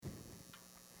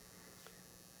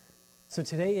So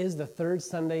today is the third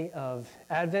Sunday of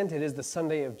Advent. It is the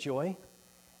Sunday of joy.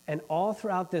 And all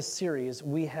throughout this series,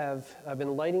 we have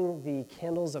been lighting the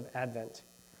candles of Advent.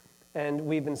 And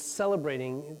we've been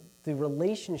celebrating the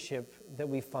relationship that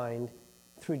we find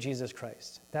through Jesus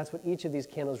Christ. That's what each of these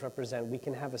candles represent. We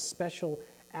can have a special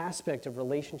aspect of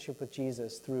relationship with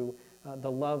Jesus through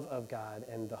the love of God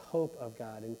and the hope of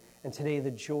God. And today, the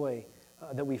joy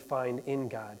that we find in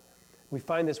God. We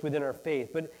find this within our faith.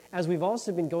 But as we've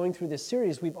also been going through this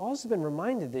series, we've also been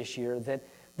reminded this year that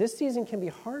this season can be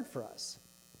hard for us.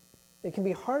 It can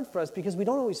be hard for us because we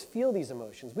don't always feel these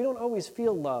emotions. We don't always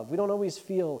feel love. We don't always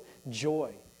feel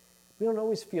joy. We don't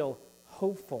always feel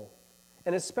hopeful.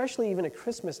 And especially even at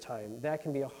Christmas time, that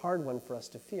can be a hard one for us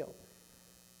to feel.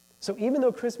 So even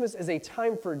though Christmas is a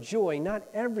time for joy, not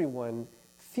everyone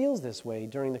feels this way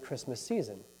during the Christmas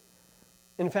season.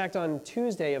 In fact, on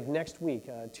Tuesday of next week,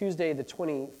 Tuesday the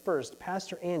 21st,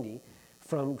 Pastor Andy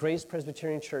from Grace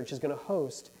Presbyterian Church is going to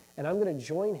host, and I'm going to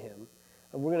join him.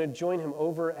 We're going to join him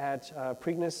over at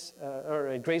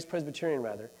Grace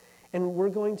Presbyterian, and we're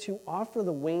going to offer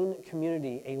the Wayne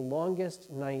community a longest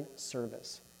night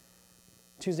service.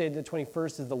 Tuesday the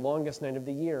 21st is the longest night of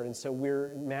the year, and so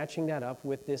we're matching that up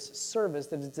with this service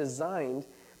that is designed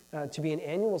to be an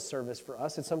annual service for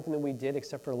us. It's something that we did,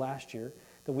 except for last year,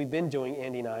 that we've been doing,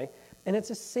 Andy and I, and it's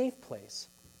a safe place.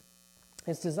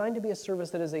 It's designed to be a service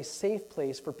that is a safe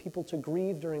place for people to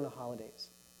grieve during the holidays.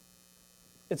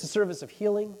 It's a service of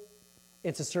healing.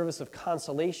 It's a service of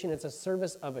consolation. It's a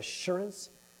service of assurance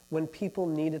when people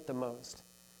need it the most.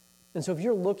 And so if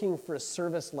you're looking for a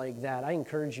service like that, I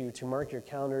encourage you to mark your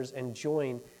calendars and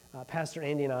join Pastor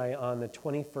Andy and I on the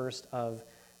 21st of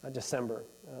December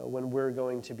when we're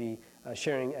going to be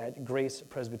sharing at Grace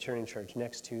Presbyterian Church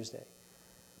next Tuesday.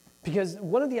 Because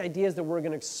one of the ideas that we're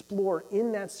going to explore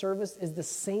in that service is the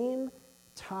same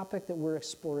topic that we're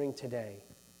exploring today.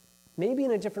 Maybe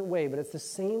in a different way, but it's the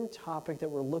same topic that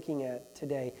we're looking at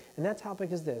today. And that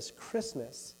topic is this: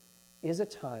 Christmas is a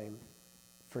time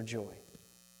for joy.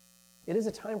 It is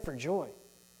a time for joy.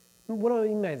 What do I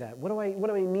mean by that? What do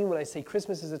I mean when I say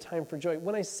Christmas is a time for joy?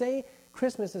 When I say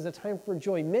Christmas is a time for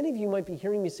joy, many of you might be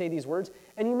hearing me say these words,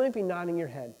 and you might be nodding your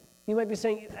head. You might be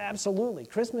saying, absolutely,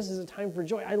 Christmas is a time for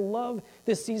joy. I love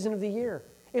this season of the year.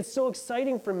 It's so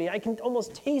exciting for me. I can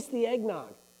almost taste the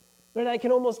eggnog. Right? I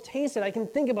can almost taste it. I can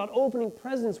think about opening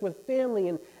presents with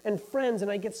family and friends, and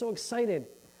I get so excited.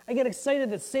 I get excited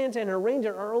that Santa and her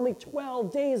reindeer are only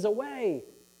 12 days away.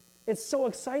 It's so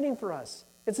exciting for us.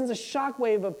 It sends a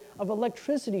shockwave of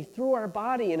electricity through our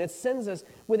body, and it sends us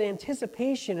with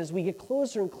anticipation as we get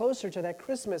closer and closer to that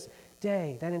Christmas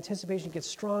day. That anticipation gets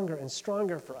stronger and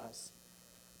stronger for us.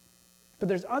 But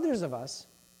there's others of us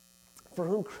for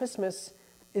whom Christmas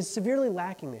is severely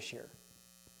lacking this year.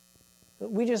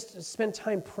 We just spent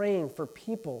time praying for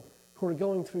people who are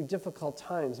going through difficult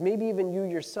times. Maybe even you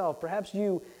yourself. Perhaps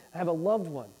you have a loved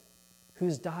one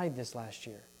who's died this last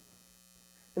year.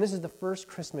 And this is the first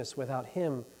Christmas without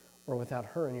him or without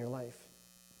her in your life.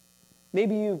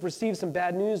 Maybe you've received some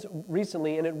bad news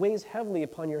recently and it weighs heavily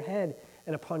upon your head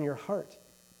and upon your heart.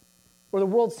 Or the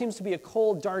world seems to be a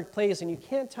cold, dark place and you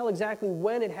can't tell exactly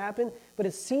when it happened, but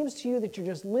it seems to you that you're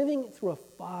just living through a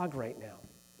fog right now.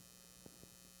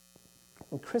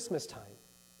 In Christmas time,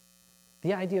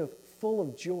 the idea of full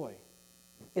of joy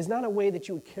is not a way that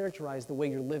you would characterize the way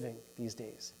you're living these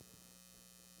days.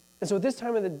 And so at this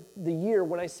time of the year,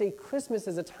 when I say Christmas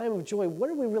is a time of joy,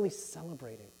 what are we really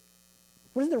celebrating?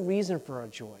 What is the reason for our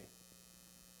joy?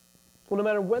 Well, no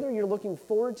matter whether you're looking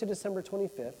forward to December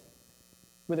 25th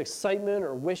with excitement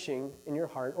or wishing in your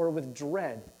heart, or with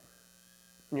dread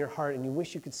in your heart and you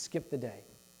wish you could skip the day,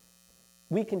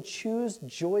 we can choose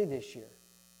joy this year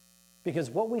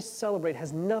because what we celebrate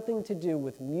has nothing to do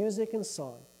with music and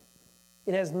song.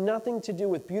 It has nothing to do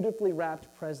with beautifully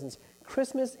wrapped presents.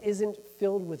 Christmas isn't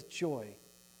filled with joy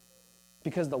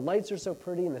because the lights are so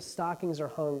pretty and the stockings are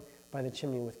hung by the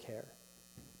chimney with care.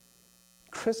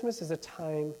 Christmas is a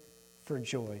time for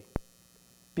joy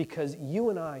because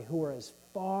you and I, who are as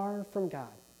far from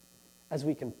God as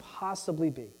we can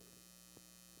possibly be,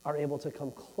 are able to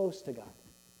come close to God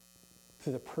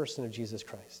through the person of Jesus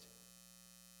Christ.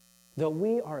 Though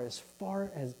we are as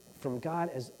far as from God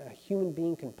as a human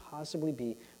being can possibly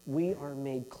be, we are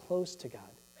made close to God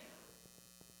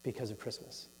because of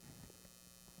Christmas.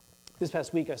 This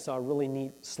past week, I saw a really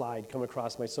neat slide come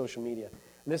across my social media.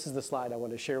 And this is the slide I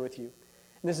want to share with you.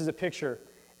 And this is a picture,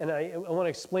 and I want to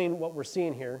explain what we're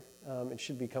seeing here. It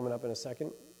should be coming up in a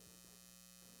second.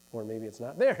 Or maybe it's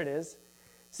not. There it is.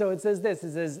 So it says this.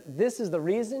 It says, this is the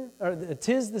reason, or this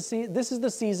is the season,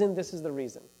 this is the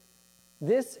reason.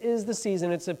 This is the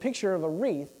season. It's a picture of a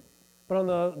wreath But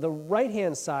on the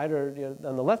right-hand side, or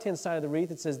on the left-hand side of the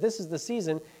wreath, it says, this is the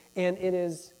season, and it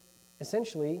is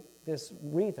essentially this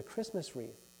wreath, a Christmas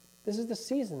wreath. This is the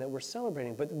season that we're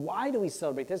celebrating. But why do we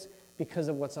celebrate this? Because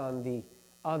of what's on the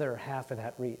other half of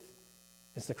that wreath.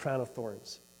 It's the crown of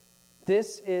thorns.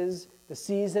 This is the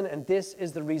season, and this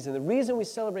is the reason. The reason we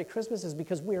celebrate Christmas is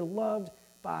because we are loved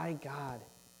by God.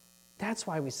 That's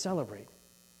why we celebrate.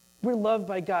 We're loved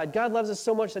by God. God loves us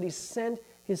so much that he sent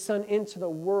his Son into the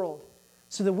world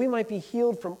so that we might be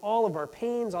healed from all of our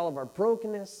pains, all of our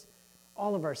brokenness,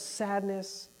 all of our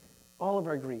sadness, all of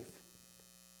our grief.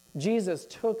 Jesus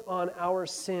took on our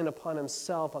sin upon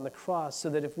himself on the cross so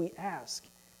that if we ask,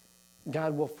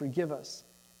 God will forgive us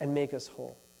and make us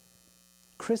whole.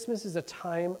 Christmas is a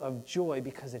time of joy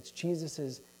because it's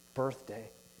Jesus'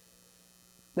 birthday.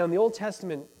 Now, in the Old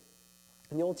Testament,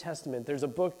 there's a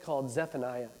book called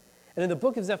Zephaniah. And in the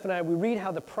book of Zephaniah, we read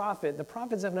how the prophet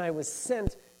Zephaniah was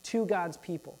sent to God's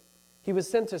people. He was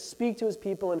sent to speak to his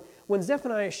people. And when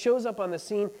Zephaniah shows up on the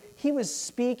scene, he was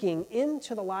speaking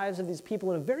into the lives of these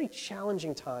people in a very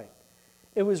challenging time.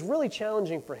 It was really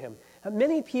challenging for him.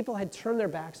 Many people had turned their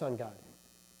backs on God.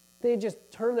 They had just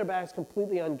turned their backs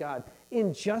completely on God.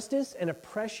 Injustice and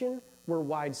oppression were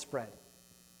widespread.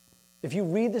 If you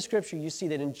read the scripture, you see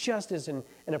that injustice and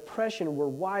oppression were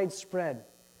widespread.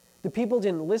 The people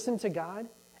didn't listen to God,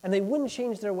 and they wouldn't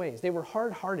change their ways. They were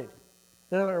hard-hearted.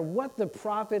 No matter what the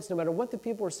prophets, no matter what the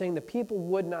people were saying, the people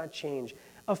would not change.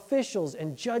 Officials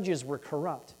and judges were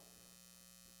corrupt.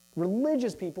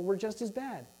 Religious people were just as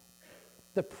bad.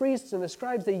 The priests and the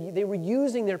scribes, they were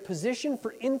using their position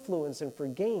for influence and for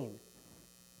gain.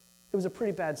 It was a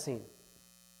pretty bad scene.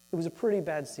 It was a pretty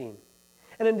bad scene.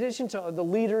 And in addition to the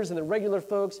leaders and the regular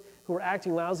folks who were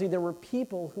acting lousy, there were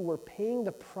people who were paying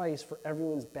the price for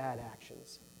everyone's bad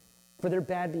actions, for their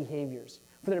bad behaviors,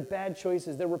 for their bad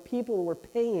choices. There were people who were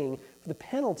paying for the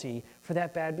penalty for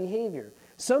that bad behavior.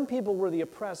 Some people were the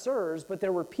oppressors, but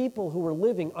there were people who were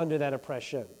living under that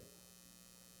oppression.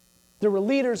 There were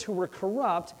leaders who were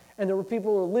corrupt, and there were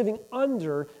people who were living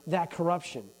under that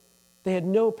corruption. They had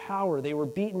no power. They were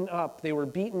beaten up. They were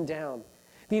beaten down.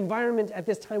 The environment at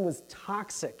this time was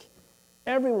toxic.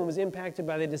 Everyone was impacted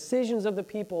by the decisions of the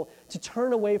people to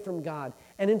turn away from God.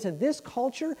 And into this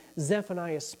culture,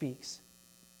 Zephaniah speaks.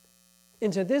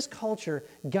 Into this culture,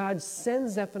 God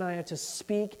sends Zephaniah to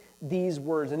speak these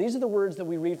words. And these are the words that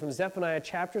we read from Zephaniah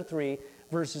chapter 3,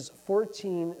 verses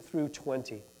 14 through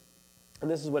 20.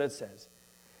 And this is what it says.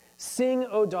 Sing,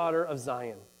 O daughter of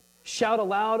Zion. Shout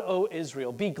aloud, O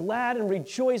Israel. Be glad and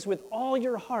rejoice with all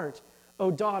your heart,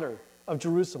 O daughter of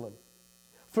Jerusalem.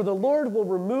 For the Lord will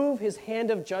remove his hand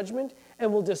of judgment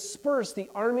and will disperse the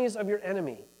armies of your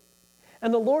enemy.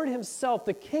 And the Lord himself,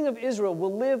 the King of Israel,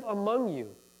 will live among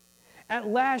you. At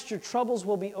last your troubles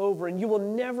will be over, and you will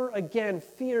never again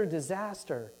fear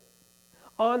disaster.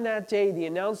 On that day, the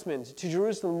announcement to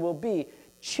Jerusalem will be,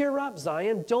 cheer up,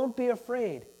 Zion, don't be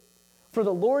afraid. For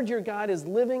the Lord your God is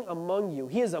living among you.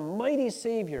 He is a mighty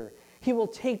Savior. He will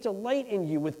take delight in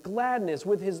you with gladness.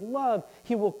 With his love,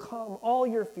 he will calm all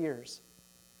your fears.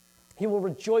 He will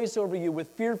rejoice over you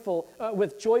with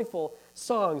joyful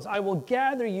songs. I will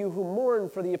gather you who mourn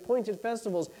for the appointed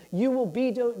festivals. You will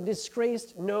be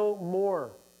disgraced no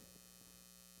more.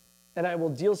 And I will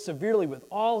deal severely with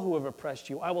all who have oppressed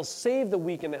you. I will save the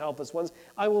weak and the helpless ones.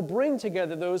 I will bring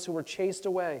together those who were chased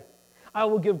away. I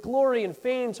will give glory and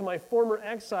fame to my former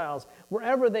exiles,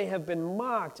 wherever they have been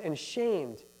mocked and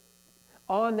shamed.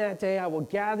 On that day I will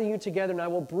gather you together, and I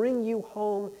will bring you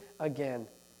home again.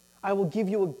 I will give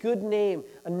you a good name,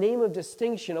 a name of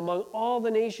distinction among all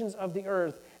the nations of the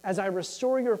earth, as I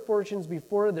restore your fortunes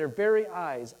before their very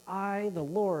eyes. I, the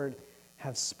Lord,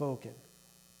 have spoken.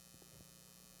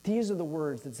 These are the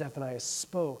words that Zephaniah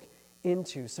spoke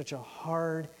into such a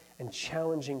hard and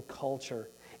challenging culture.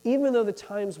 Even though the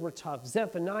times were tough,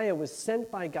 Zephaniah was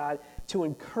sent by God to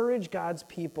encourage God's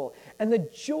people. And the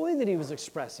joy that he was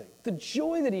expressing, the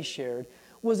joy that he shared,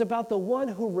 was about the one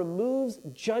who removes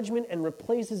judgment and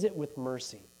replaces it with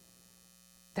mercy.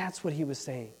 That's what he was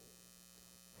saying.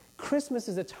 Christmas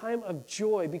is a time of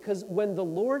joy because when the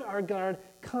Lord our God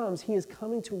comes, he is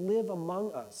coming to live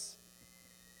among us.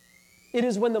 It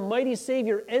is when the mighty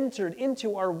Savior entered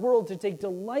into our world to take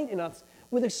delight in us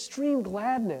with extreme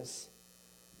gladness.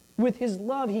 With his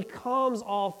love, he calms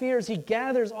all fears. He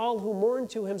gathers all who mourn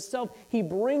to himself. He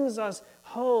brings us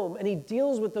home, and he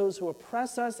deals with those who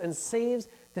oppress us and saves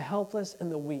the helpless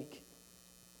and the weak.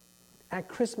 At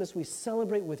Christmas, we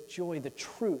celebrate with joy the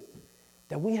truth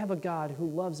that we have a God who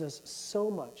loves us so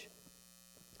much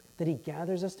that he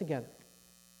gathers us together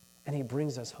and he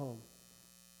brings us home.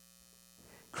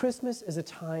 Christmas is a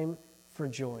time for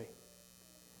joy.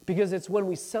 because it's when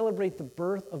we celebrate the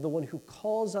birth of the one who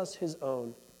calls us his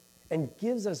own and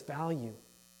gives us value.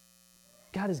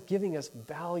 God is giving us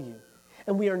value.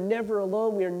 And we are never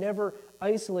alone. We are never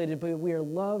isolated, but we are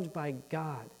loved by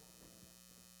God.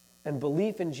 And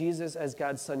belief in Jesus as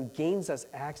God's Son gains us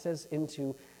access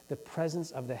into the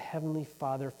presence of the Heavenly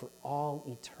Father for all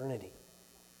eternity.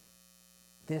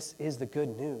 This is the good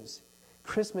news.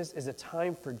 Christmas is a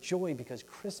time for joy because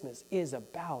Christmas is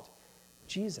about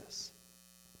Jesus.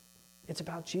 It's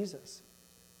about Jesus.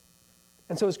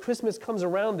 And so as Christmas comes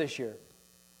around this year,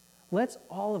 let's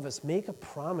all of us make a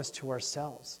promise to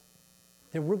ourselves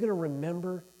that we're going to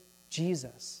remember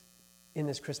Jesus in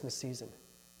this Christmas season.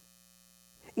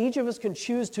 Each of us can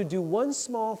choose to do one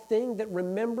small thing that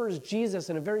remembers Jesus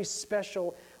in a very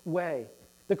special way.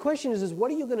 The question is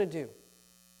what are you going to do?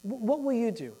 What will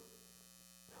you do?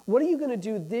 What are you going to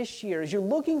do this year? As you're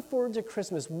looking forward to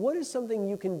Christmas, what is something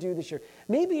you can do this year?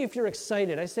 Maybe if you're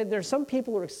excited. I said there are some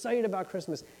people who are excited about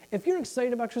Christmas. If you're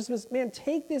excited about Christmas, man,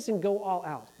 take this and go all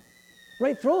out.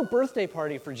 Right? Throw a birthday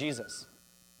party for Jesus.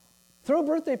 Throw a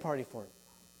birthday party for him.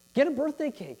 Get a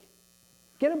birthday cake.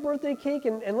 Get a birthday cake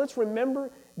and let's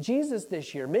remember Jesus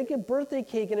this year. Make a birthday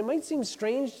cake. And it might seem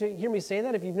strange to hear me say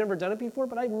that if you've never done it before,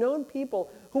 but I've known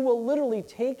people who will literally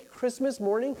take Christmas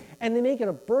morning and they make it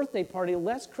a birthday party,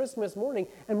 less Christmas morning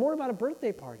and more about a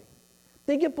birthday party.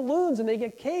 They get balloons and they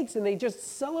get cakes and they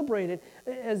just celebrate it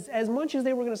as much as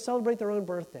they were going to celebrate their own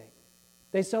birthday.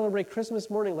 They celebrate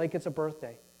Christmas morning like it's a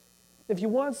birthday. If you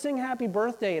want, sing happy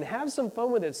birthday and have some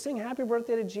fun with it. Sing happy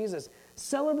birthday to Jesus.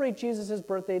 Celebrate Jesus'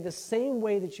 birthday the same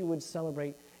way that you would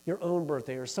celebrate your own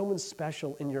birthday or someone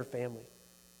special in your family.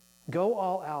 Go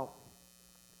all out.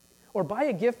 Or buy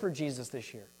a gift for Jesus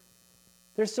this year.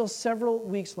 There's still several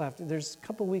weeks left. There's a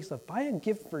couple weeks left. Buy a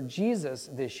gift for Jesus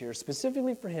this year,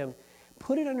 specifically for him.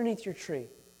 Put it underneath your tree.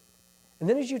 And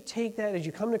then as you take that, as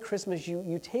you come to Christmas,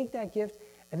 you take that gift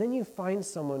and then you find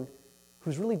someone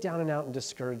who's really down and out and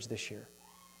discouraged this year.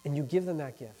 And you give them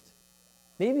that gift.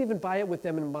 Maybe even buy it with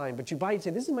them in mind. But you buy it and say,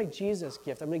 this is my Jesus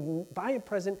gift. I'm going to buy a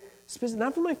present,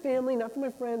 not for my family, not for my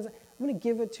friends. I'm going to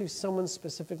give it to someone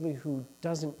specifically who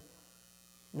doesn't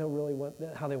know really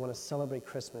how they want to celebrate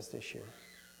Christmas this year.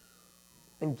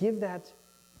 And give that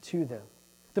to them.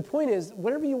 The point is,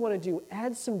 whatever you want to do,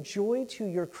 add some joy to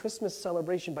your Christmas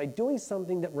celebration by doing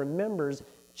something that remembers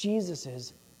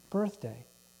Jesus' birthday.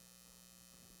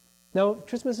 Now,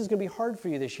 Christmas is going to be hard for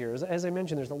you this year. As I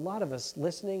mentioned, there's a lot of us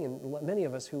listening and many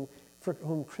of us for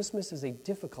whom Christmas is a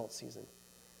difficult season.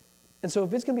 And so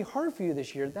if it's going to be hard for you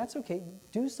this year, that's okay.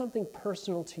 Do something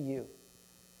personal to you.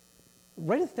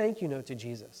 Write a thank you note to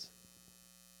Jesus.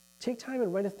 Take time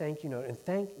and write a thank you note and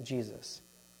thank Jesus.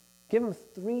 Give him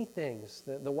 3 things.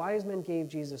 The wise men gave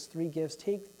Jesus 3 gifts.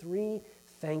 Take 3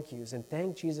 thank yous and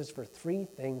thank Jesus for 3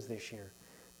 things this year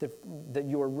that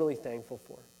you are really thankful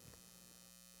for.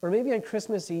 Or maybe on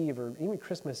Christmas Eve or even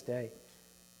Christmas Day,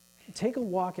 take a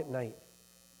walk at night.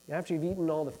 After you've eaten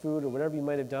all the food or whatever you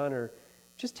might have done, or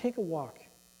just take a walk.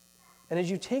 And as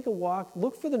you take a walk,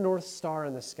 look for the North Star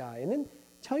in the sky. And then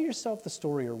tell yourself the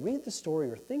story or read the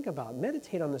story or think about,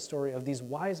 meditate on the story of these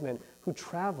wise men who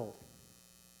traveled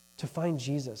to find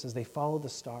Jesus as they followed the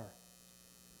star.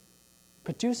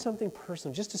 But do something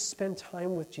personal, just to spend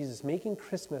time with Jesus, making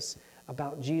Christmas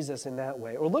about Jesus in that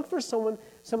way. Or look for someone,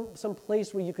 some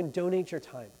place where you can donate your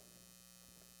time.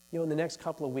 In the next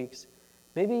couple of weeks.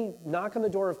 Maybe knock on the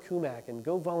door of Kumak and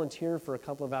go volunteer for a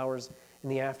couple of hours in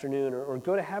the afternoon, or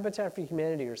go to Habitat for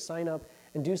Humanity or sign up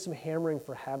and do some hammering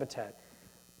for Habitat.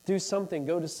 Do something.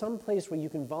 Go to some place where you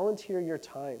can volunteer your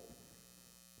time.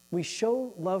 We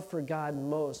show love for God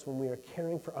most when we are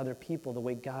caring for other people the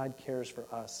way God cares for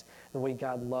us, the way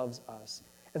God loves us.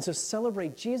 And so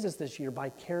celebrate Jesus this year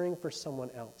by caring for someone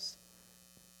else.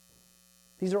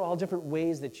 These are all different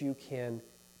ways that you can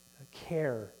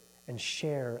care and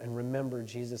share and remember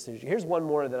Jesus this year. Here's one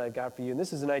more that I've got for you, and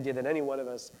this is an idea that any one of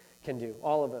us can do.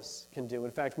 All of us can do.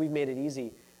 In fact, we've made it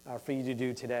easy for you to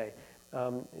do today.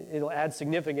 It'll add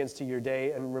significance to your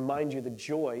day and remind you the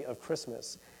joy of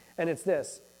Christmas. And it's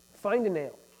this. Find a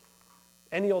nail.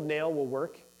 Any old nail will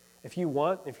work. If you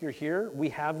want, if you're here, we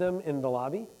have them in the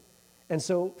lobby. And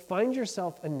so find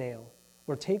yourself a nail,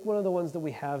 or take one of the ones that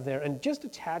we have there and just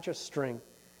attach a string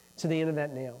to the end of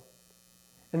that nail.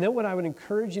 And then what I would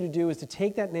encourage you to do is to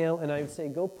take that nail and I would say,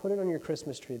 go put it on your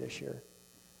Christmas tree this year,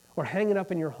 or hang it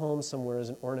up in your home somewhere as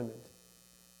an ornament.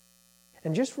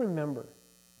 And just remember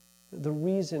the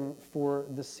reason for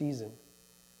the season.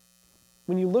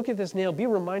 When you look at this nail, be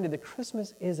reminded that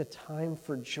Christmas is a time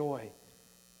for joy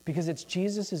because it's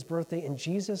Jesus' birthday and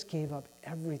Jesus gave up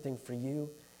everything for you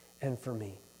and for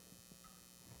me.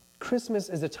 Christmas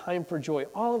is a time for joy.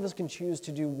 All of us can choose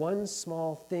to do one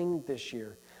small thing this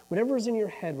year. Whatever is in your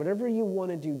head, whatever you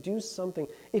want to do something.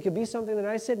 It could be something that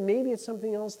I said. Maybe it's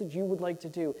something else that you would like to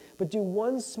do. But do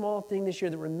one small thing this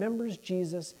year that remembers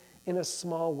Jesus in a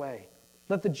small way.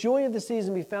 Let the joy of the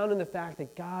season be found in the fact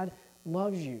that God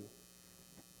loves you.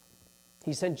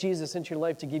 He sent Jesus into your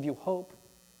life to give you hope,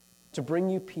 to bring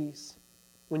you peace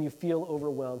when you feel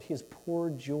overwhelmed. He has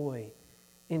poured joy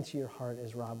into your heart,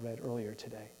 as Rob read earlier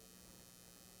today.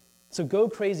 So go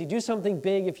crazy. Do something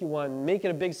big if you want. Make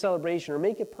it a big celebration, or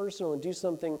make it personal and do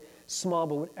something small.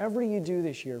 But whatever you do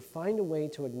this year, find a way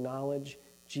to acknowledge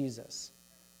Jesus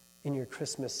in your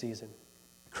Christmas season.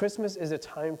 Christmas is a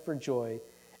time for joy,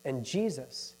 and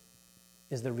Jesus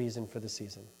is the reason for the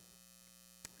season.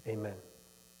 Amen.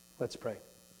 Let's pray.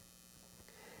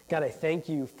 God, I thank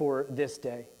you for this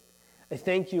day. I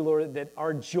thank you, Lord, that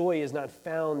our joy is not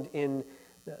found in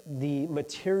the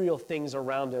material things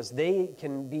around us. They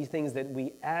can be things that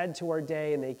we add to our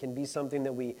day, and they can be something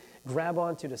that we grab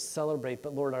onto to celebrate.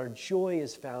 But Lord, our joy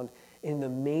is found in the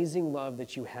amazing love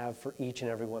that you have for each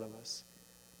and every one of us.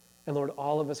 And Lord,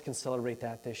 all of us can celebrate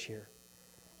that this year.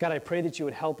 God, I pray that you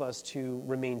would help us to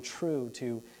remain true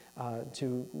to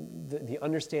the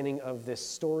understanding of this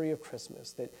story of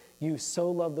Christmas, that you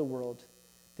so loved the world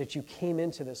that you came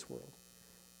into this world.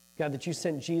 God, that you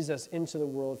sent Jesus into the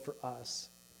world for us.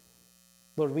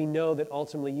 Lord, we know that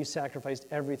ultimately you sacrificed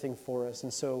everything for us.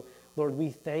 And so, Lord, we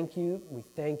thank you, we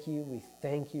thank you, we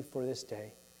thank you for this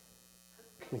day.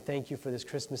 We thank you for this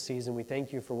Christmas season. We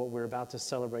thank you for what we're about to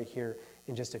celebrate here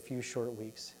in just a few short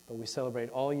weeks. But we celebrate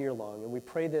all year long. And we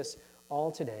pray this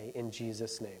all today in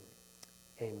Jesus' name.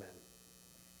 Amen.